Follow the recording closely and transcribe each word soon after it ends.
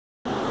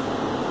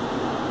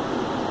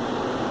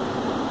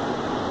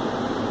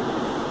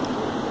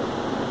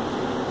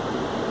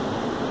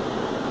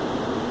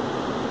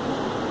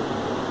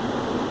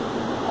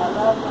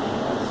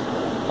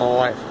whole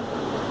life.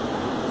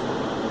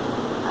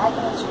 I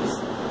got you.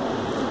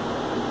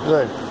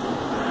 Good.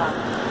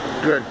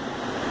 Good.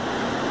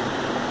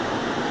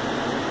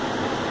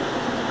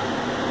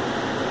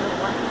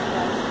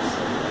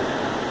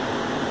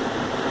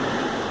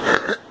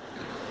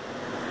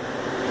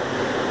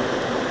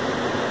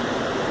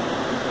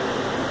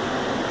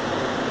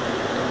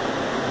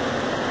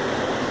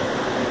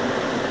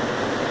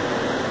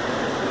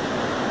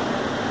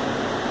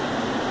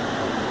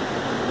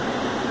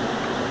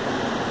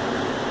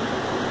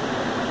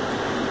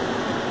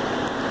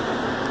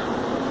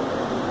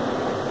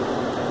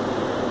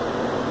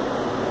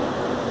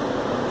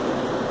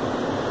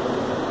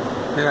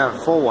 Yeah,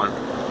 full one.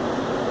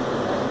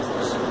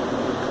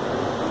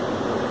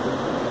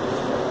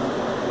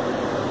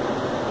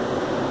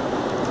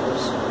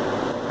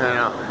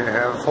 Yeah, you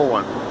have a full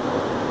one.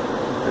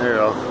 There you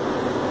go.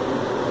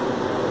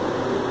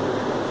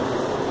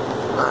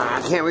 I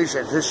can't reach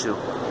that tissue.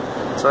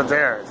 It's right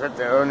there. It's right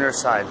there on your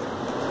side.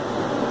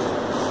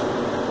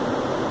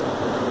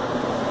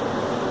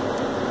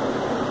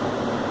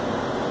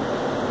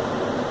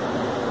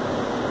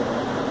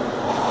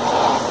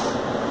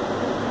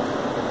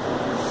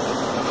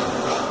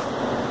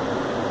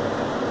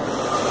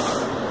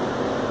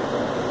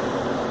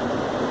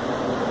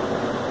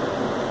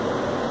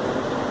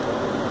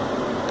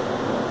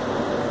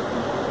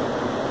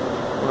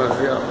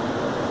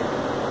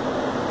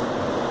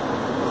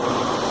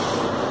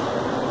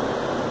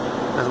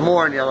 There's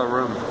more in the other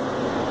room.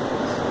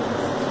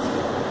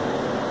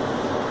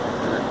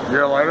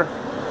 You're a lighter?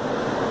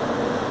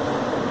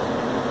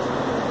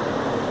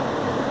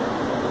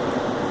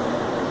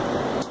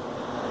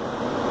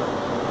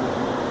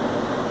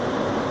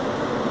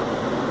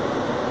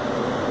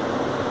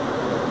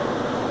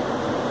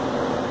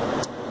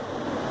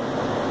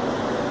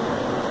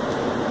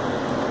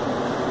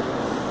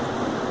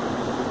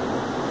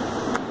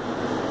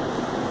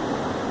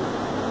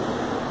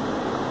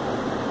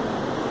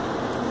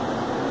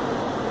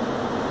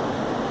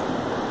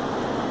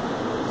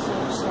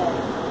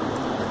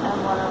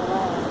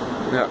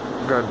 Yeah,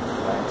 good.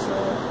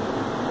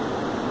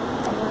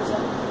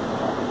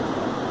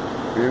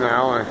 You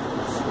know,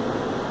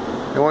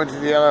 it went to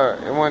the other.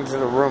 It went to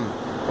the room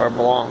where it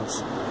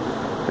belongs.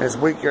 It's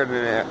weaker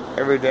than it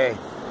every day.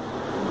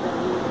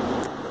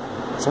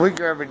 It's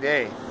weaker every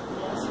day.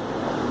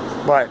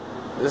 But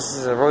this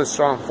is a really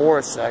strong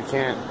force that I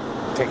can't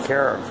take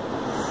care of.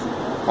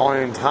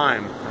 Only in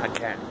time I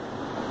can.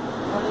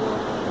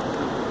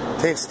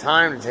 It takes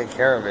time to take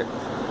care of it.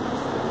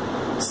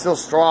 It's still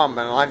strong,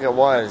 but like it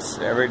was.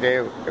 Every day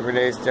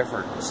is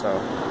different, so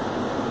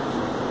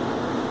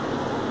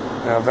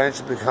it'll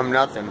eventually become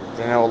nothing,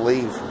 then it'll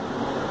leave.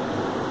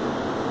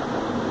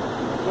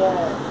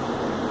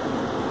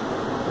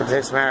 Yeah. It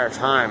takes a matter of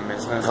time.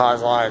 It's going to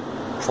cause a lot of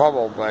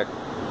trouble, but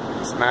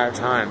it's a matter of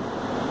time.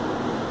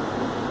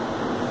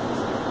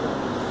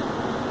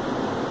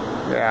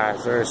 Yeah,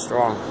 it's very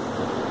strong.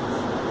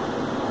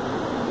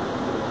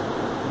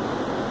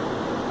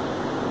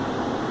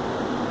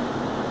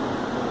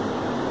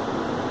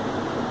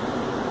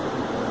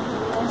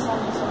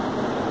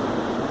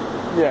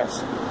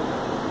 Yes.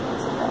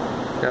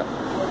 Yeah.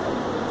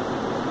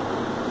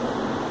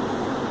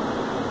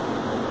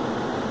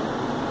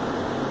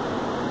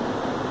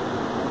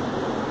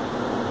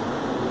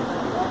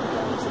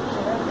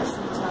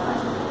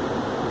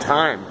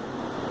 Time.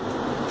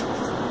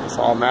 That's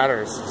all that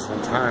matters. It's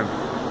in time.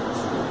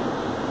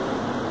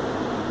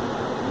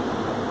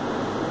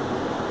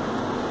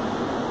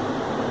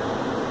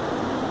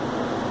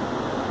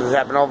 Does it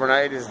happen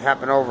overnight? Does it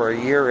happen over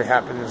a year? It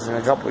happens in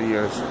a couple of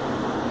years.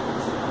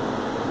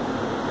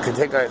 It could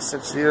take like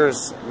 6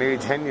 years, maybe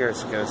 10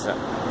 years to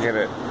get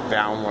it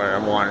down where I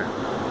want it.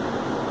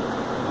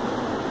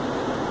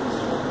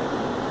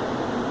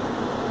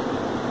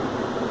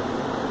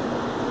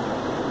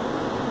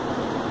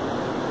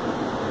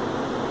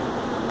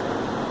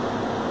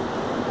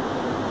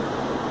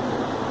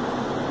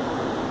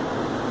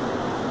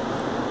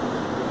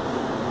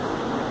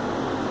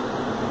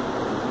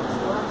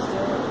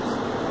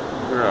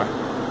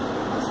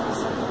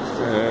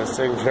 It's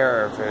taken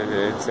care of.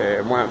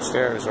 It went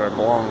upstairs where it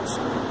belongs.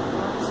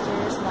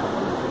 Upstairs, not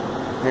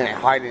moving. Yeah,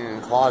 hiding in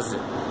the closet.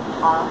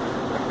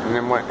 And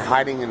then went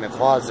hiding in the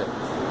closet.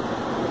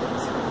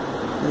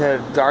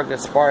 The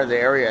darkest part of the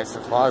area is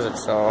the closet,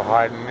 so I'll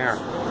hide in there.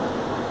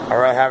 I'd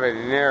rather have it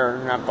in there,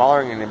 not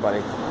bothering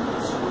anybody.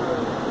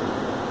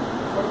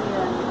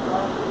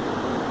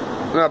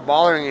 I'm not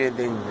bothering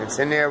anything. It's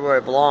in there where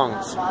it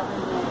belongs.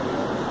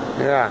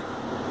 Yeah.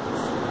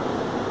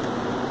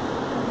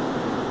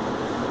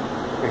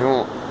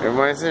 And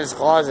when it's in his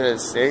closet, it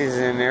stays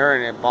in there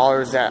and it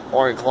bothers that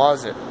only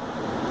closet.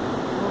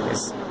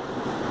 It's,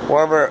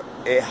 wherever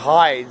it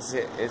hides,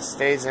 it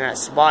stays in that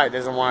spot. It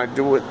doesn't want to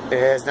do it.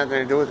 It has nothing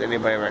to do with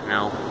anybody right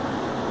now.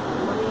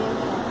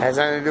 It has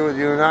nothing to do with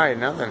you and I.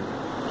 Nothing.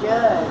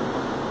 Good.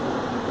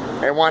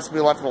 It wants to be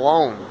left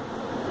alone.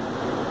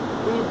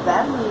 We've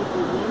been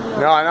leaving.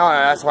 No, I know.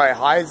 That's why it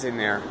hides in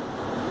there.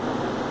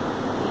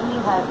 Leave me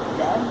have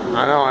them.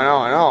 I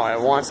know.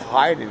 It wants to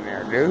hide in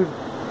there, dude.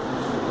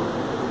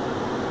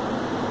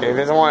 It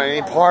doesn't want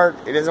any part.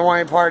 It doesn't want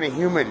any part of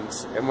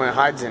humans, and when it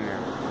hides in there,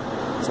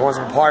 it wants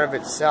a part of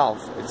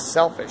itself. It's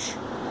selfish.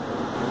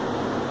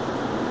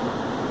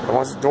 It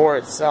wants to adore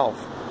itself.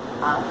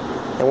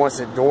 It wants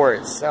to adore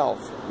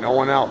itself. No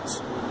one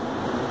else.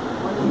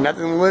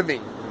 Nothing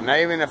living. Not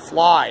even a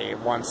fly it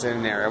wants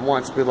in there. It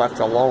wants to be left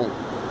alone.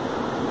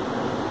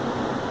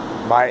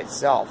 By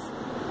itself.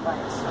 By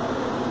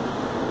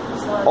itself.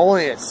 So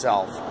Only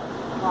itself.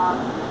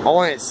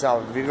 Only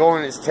itself. If you go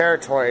in its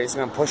territory, it's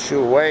going to push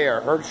you away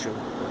or hurt you.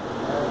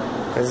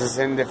 Because it's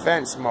in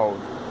defense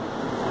mode.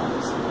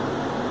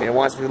 It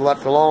wants to be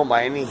left alone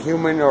by any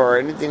human or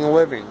anything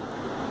living.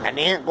 An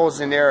ant goes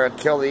in there to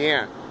kill the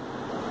ant.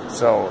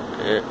 So,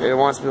 it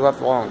wants to be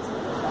left alone.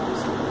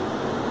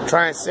 I'm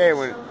trying to say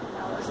when...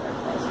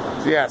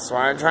 Yes,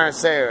 what I'm trying to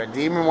say, a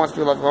demon wants to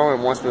be left alone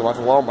and wants to be left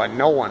alone by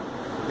no one.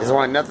 It doesn't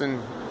want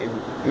nothing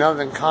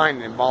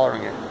kind in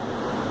bothering it.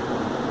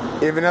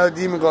 If another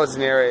demon goes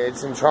in there,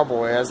 it's in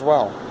trouble as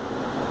well.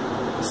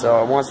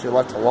 So it wants to be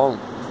left alone.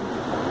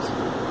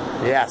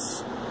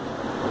 Yes.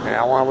 And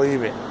I want to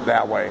leave it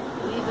that way.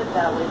 Leave it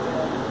that way,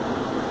 good.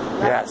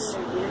 Yes.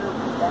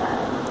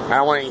 I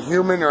don't want any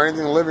human or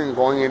anything living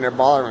going in there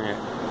bothering it.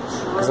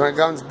 Because when it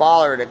comes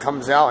bothered, it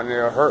comes out and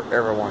it'll hurt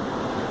everyone.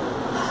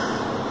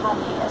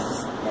 Honey,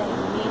 that's the thing.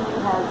 Me and you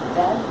have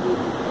them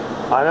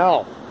leaving. I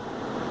know.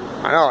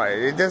 I know.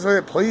 It does what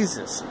it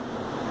pleases.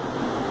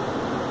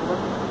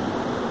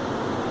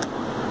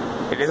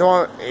 It doesn't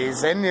want.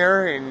 It's in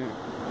there and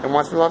it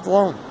wants to be left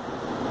alone.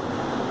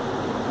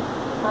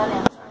 Honey,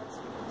 I'm trying to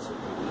speak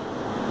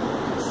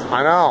to you.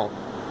 I know.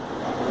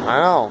 I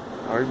know.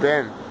 Where you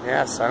been?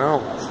 Yes, I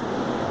know.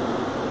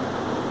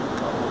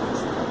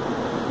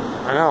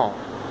 I know.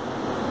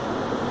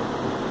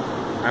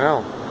 I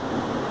know.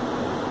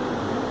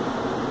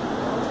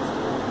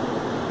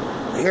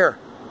 Here.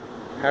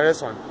 Have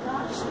this one.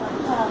 Gosh, I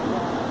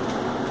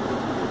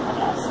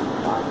got some